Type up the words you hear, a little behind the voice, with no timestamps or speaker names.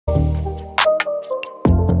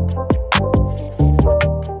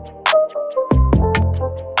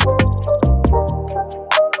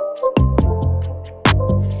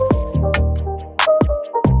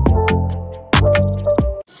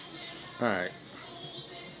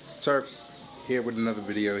Turk here with another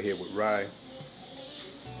video here with Rye.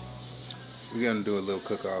 We're gonna do a little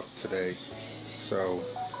cook-off today, so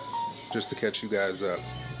just to catch you guys up,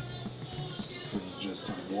 this is just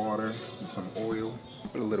some water and some oil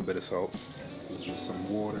with a little bit of salt. This is just some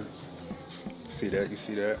water. See that? You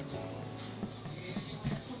see that?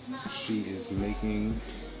 She is making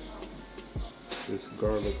this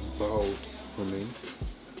garlic bulb for me.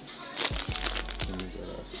 And we got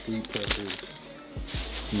our sweet peppers.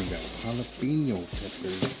 And we got jalapeno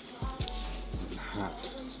peppers and hot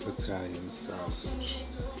Italian sausage.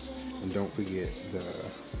 And don't forget the,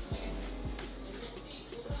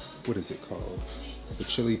 what is it called? The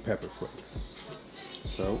chili pepper flakes.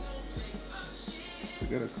 So, we're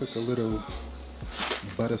gonna cook a little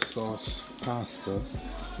butter sauce pasta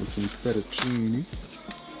with some fettuccine.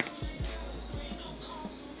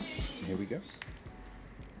 Here we go.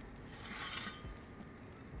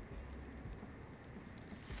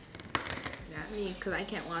 Not me, because I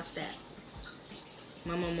can't watch that.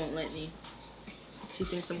 My mom won't let me. She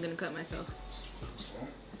thinks I'm going to cut myself.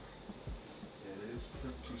 It is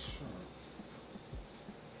pretty sharp.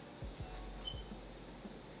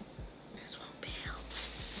 This won't bail.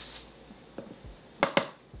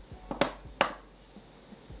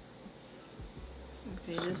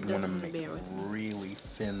 Okay, this doesn't bear with me. Really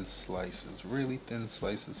thin slices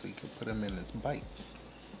so you can put them in as bites.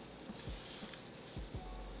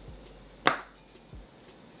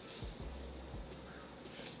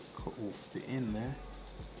 Off the end there.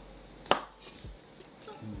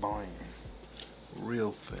 Bang.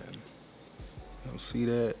 Real thin. Y'all see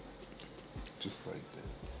that? Just like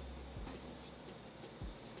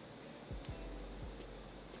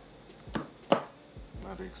that.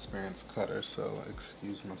 Not an experienced cutter, so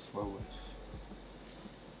excuse my slowness.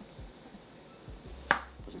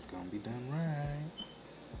 But it's gonna be done right.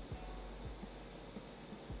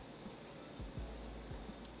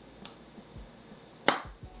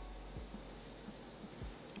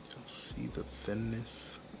 See the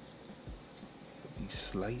thinness of these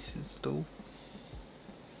slices though?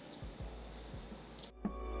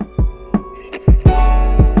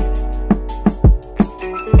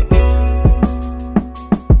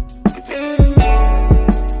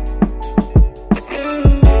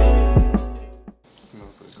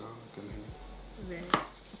 Smells like garlic in here. Very.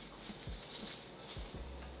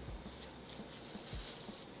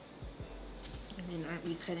 I mean, aren't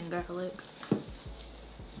we cutting garlic?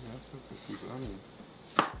 I think this is onion.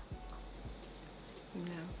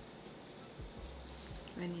 No.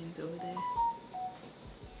 Onions over there.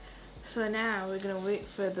 So now we're gonna wait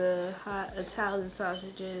for the hot Italian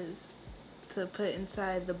sausages to put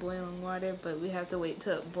inside the boiling water, but we have to wait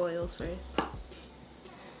till it boils first.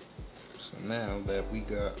 So now that we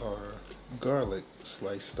got our garlic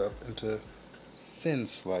sliced up into thin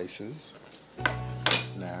slices,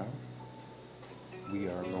 now we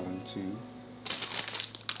are going to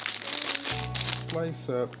slice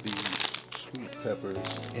up these sweet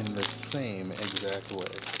peppers in the same exact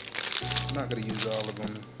way. I'm not going to use all of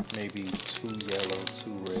them, maybe 2 yellow,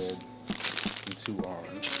 2 red, and 2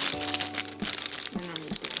 orange.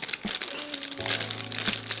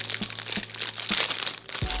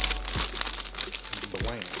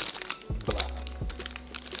 Blam. Blah.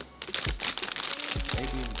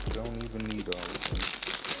 Maybe we don't even need all of them.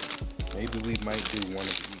 Maybe we might do one of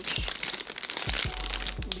each.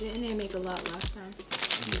 Didn't they make a lot last time?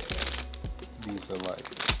 Yeah, these are like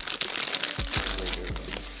bigger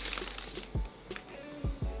ones.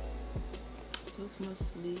 Those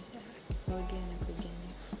must be organic.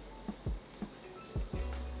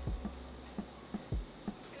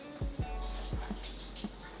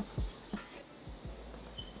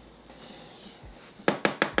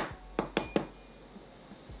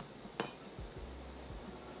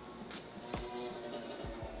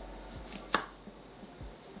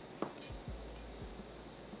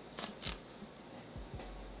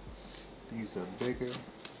 These are bigger,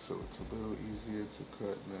 so it's a little easier to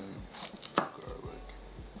cut than garlic.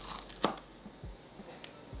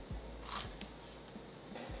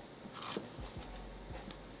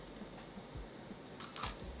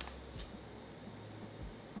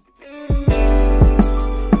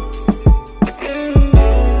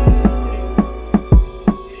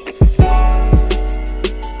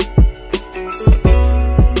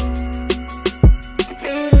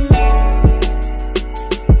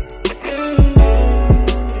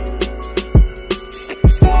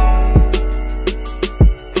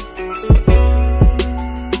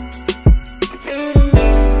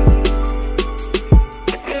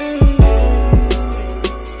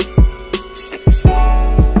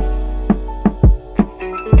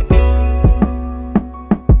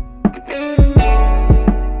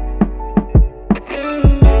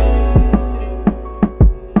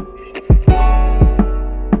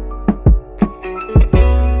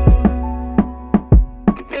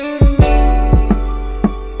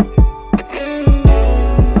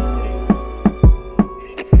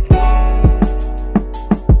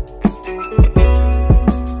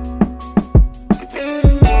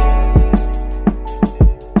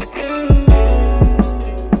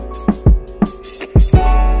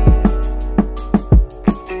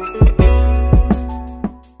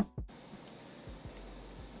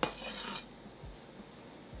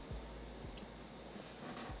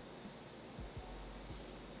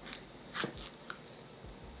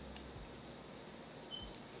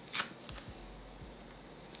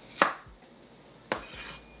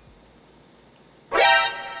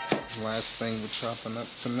 last thing we're chopping up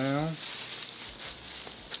for now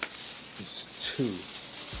is 2.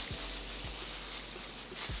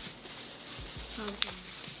 Okay.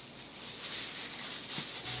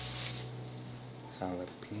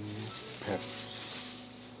 Jalapeno peppers.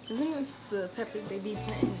 I think it's the peppers they be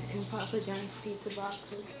putting in Papa John's pizza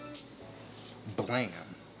boxes.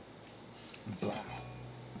 Blam. Blah.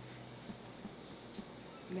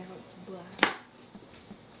 Now it's black.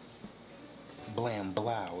 Blam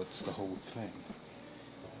blow, it's the whole thing.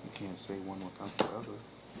 You can't say one without the other.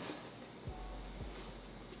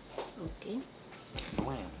 Okay.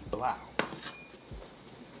 Blam blow.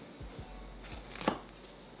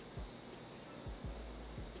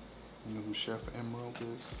 You know who Chef Emerald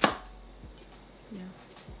is? No.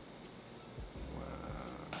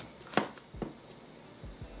 Wow.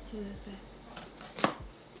 Who is that?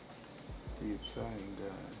 The Italian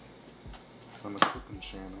guy on the cooking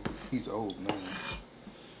channel. He's old now.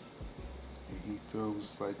 And he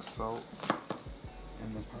throws like salt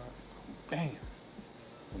in the pot. Damn.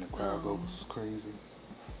 And the crowd goes crazy.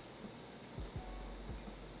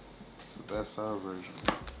 So that's our version.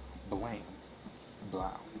 Blam.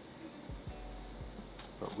 Blow.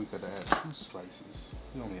 But we could add 2 slices.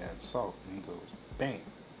 He only adds salt and he goes, bam.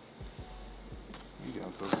 You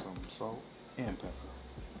gotta throw some salt and pepper.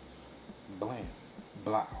 Blam.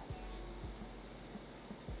 Blow.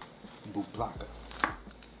 Bublaka.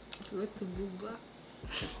 What's a booba?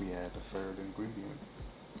 If we add the 3rd ingredient.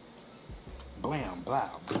 Blam.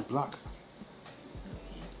 Blow. Bublaka.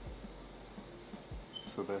 Okay.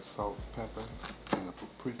 So that's salt, pepper, and the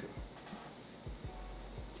paprika.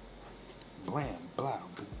 Blam, blow,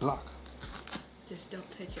 block. Just don't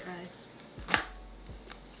touch your eyes.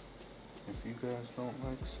 If you guys don't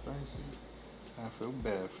like spicy, I feel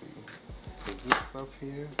bad for you. Because this stuff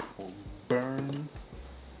here will burn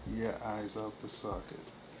your eyes out the socket.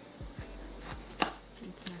 It's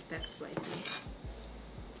not that spicy.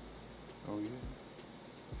 Oh yeah.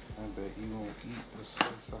 I bet you won't eat a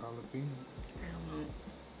slice of jalapeno. I won't.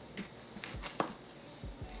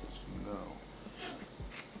 Because you know.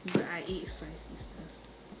 But I eat spicy stuff.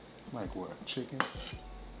 Like what? Chicken?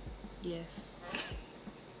 Yes.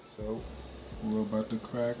 So, we're about to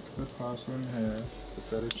crack the pasta in half, the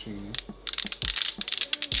fettuccine.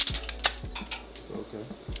 It's okay.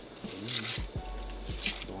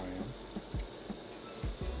 Blam.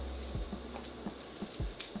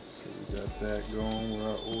 So we got that going with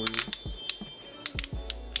our oils.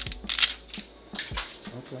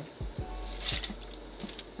 Okay.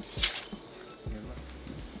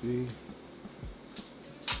 See,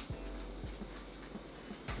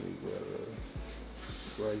 we got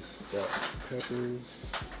sliced up peppers,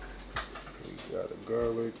 we got a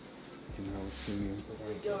garlic and jalapeno.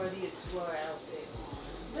 Dora the Explorer outfit.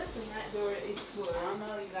 This is not Dora the Explorer. I don't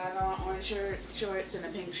know, you got on orange shorts and a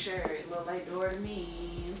pink shirt. Look like Dora to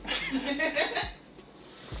me.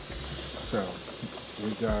 So, we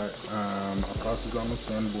got, our pasta's almost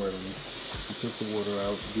done boiling. We took the water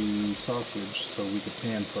out, the sausage, so we could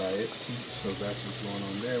pan fry it. So that's what's going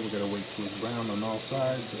on there. We're gonna wait till it's brown on all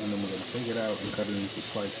sides, and then we're gonna take it out and cut it into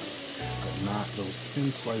slices. But not those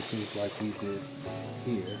thin slices like we did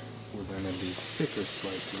here. We're gonna do thicker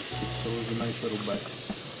slices, so it's a nice little bite.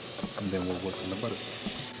 And then we'll work on the butter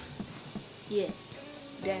sauce. Yeah.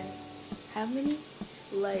 Dad, how many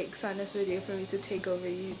likes on this video for me to take over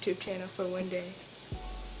your YouTube channel for one day?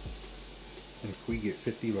 If we get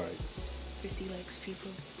 50 likes. 50 likes,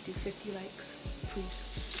 people. Do 50 likes, please.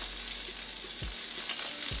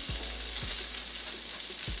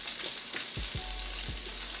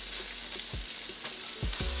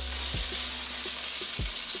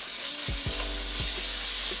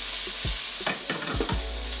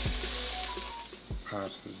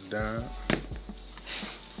 Pasta's done.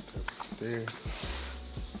 There.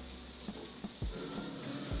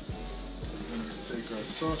 Take our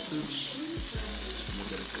sausage and we're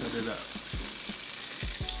gonna cut it up.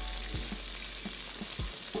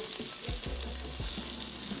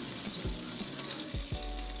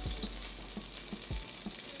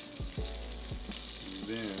 And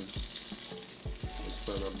then we'll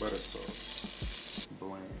start our butter sauce.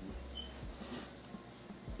 Bland.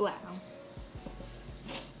 Wow.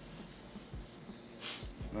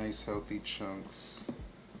 Nice healthy chunks.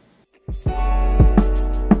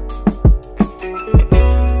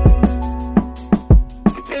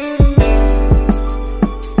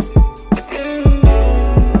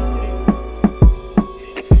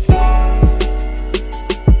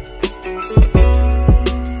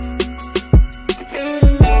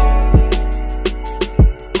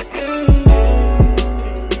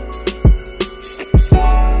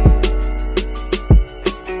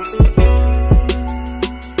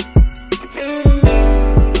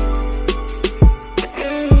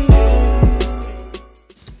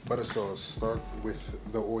 butter sauce. Start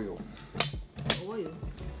with the oil. Oil.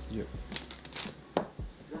 Yeah.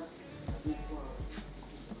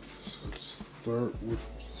 So start with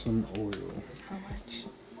some oil. How much?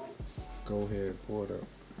 Go ahead, pour it up.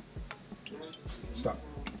 Stop.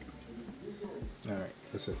 All right,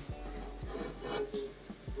 that's it.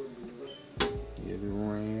 Get it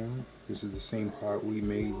around. This is the same pot we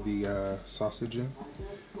made the sausage in.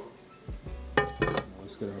 Now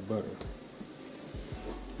let's get our butter.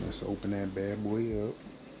 Let's open that bad boy up.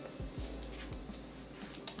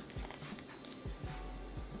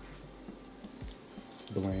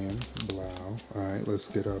 Bland, blow. All right, let's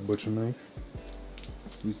get our butcher knife.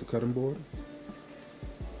 Use the cutting board.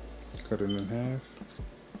 Cut it in half.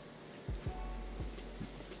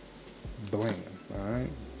 Bland. All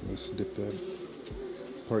right, let's dip that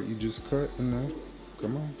part you just cut in there.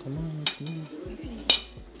 Come on, come on, come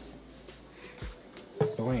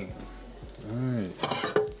on. Bland. All right,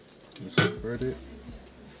 let's spread it.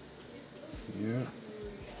 Yeah,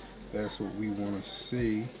 that's what we want to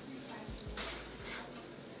see.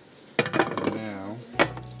 And now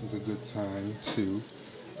is a good time to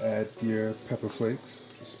add your pepper flakes.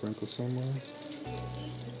 Just sprinkle some on.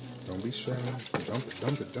 Don't be shy. Dump it,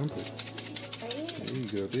 dump it, dump it. There you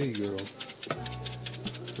go, there you go.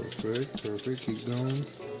 Perfect, perfect. Keep going.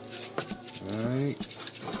 Alright.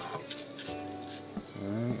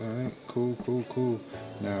 Alright. Cool, cool, cool.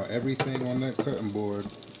 Now everything on that cutting board,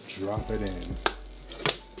 drop it in.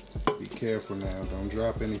 Be careful now. Don't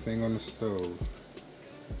drop anything on the stove.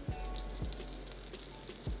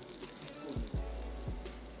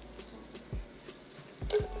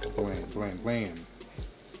 Bland, bland, bland.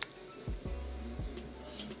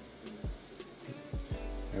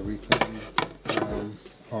 Everything,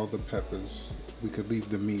 all the peppers. We could leave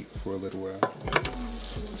the meat for a little while.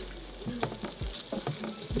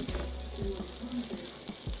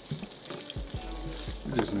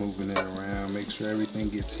 We're just moving it around, make sure everything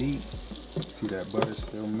gets heat. See that butter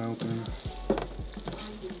still melting.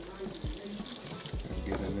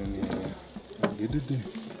 Get it in here. Get it there.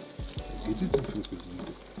 Get it there.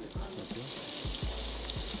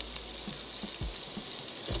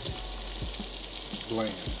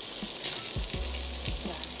 Bland.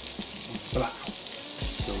 Blah.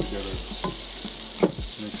 So we gotta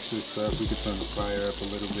mix this up. We could turn the fire up a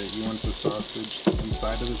little bit. You want the sausage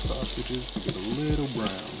inside of the sausages to get a little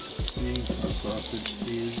brown. See, our sausage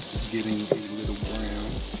is getting a little brown,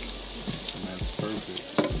 and that's perfect.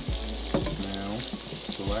 Now,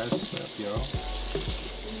 it's the last step, y'all.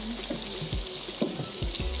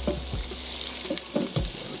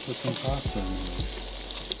 Gotta put some pasta in there.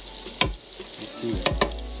 Let's do it.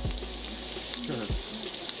 Sure.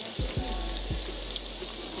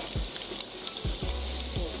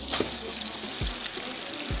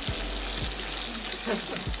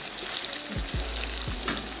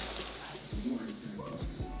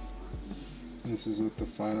 This is what the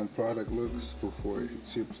final product looks before it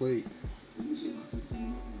hits your plate.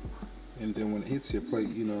 And then when it hits your plate,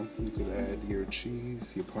 you know, you could add your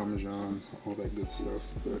cheese, your Parmesan, all that good stuff.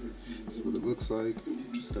 But this is what it looks like.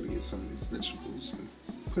 Just gotta get some of these vegetables and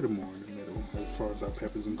put them more in the middle as far as our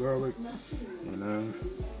peppers and garlic. And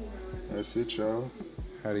that's it, y'all.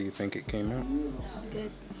 How do you think it came out?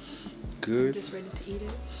 Good. Good. I'm just ready to eat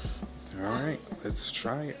it. Alright, let's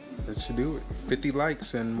try it. Let's do it. 50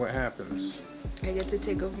 likes and what happens? I get to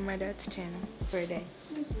take over my dad's channel for a day.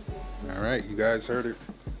 Alright, you guys heard it.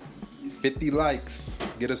 50 likes.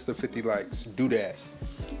 Get us the 50 likes. Do that.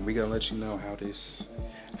 We're gonna let you know how this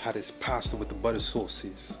pasta with the butter sauce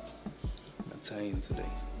is. I'm Italian today.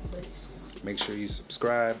 Make sure you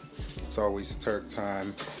subscribe. It's always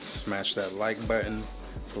TurkTime. Smash that like button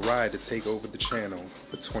for Rye to take over the channel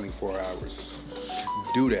for 24 hours.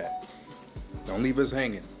 Do that. Don't leave us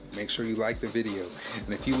hanging. Make sure you like the video.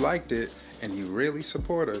 And if you liked it and you really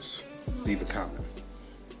support us, leave a comment.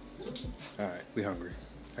 Alright, we hungry.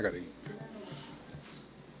 I gotta eat.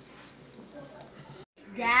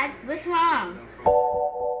 Dad, what's wrong?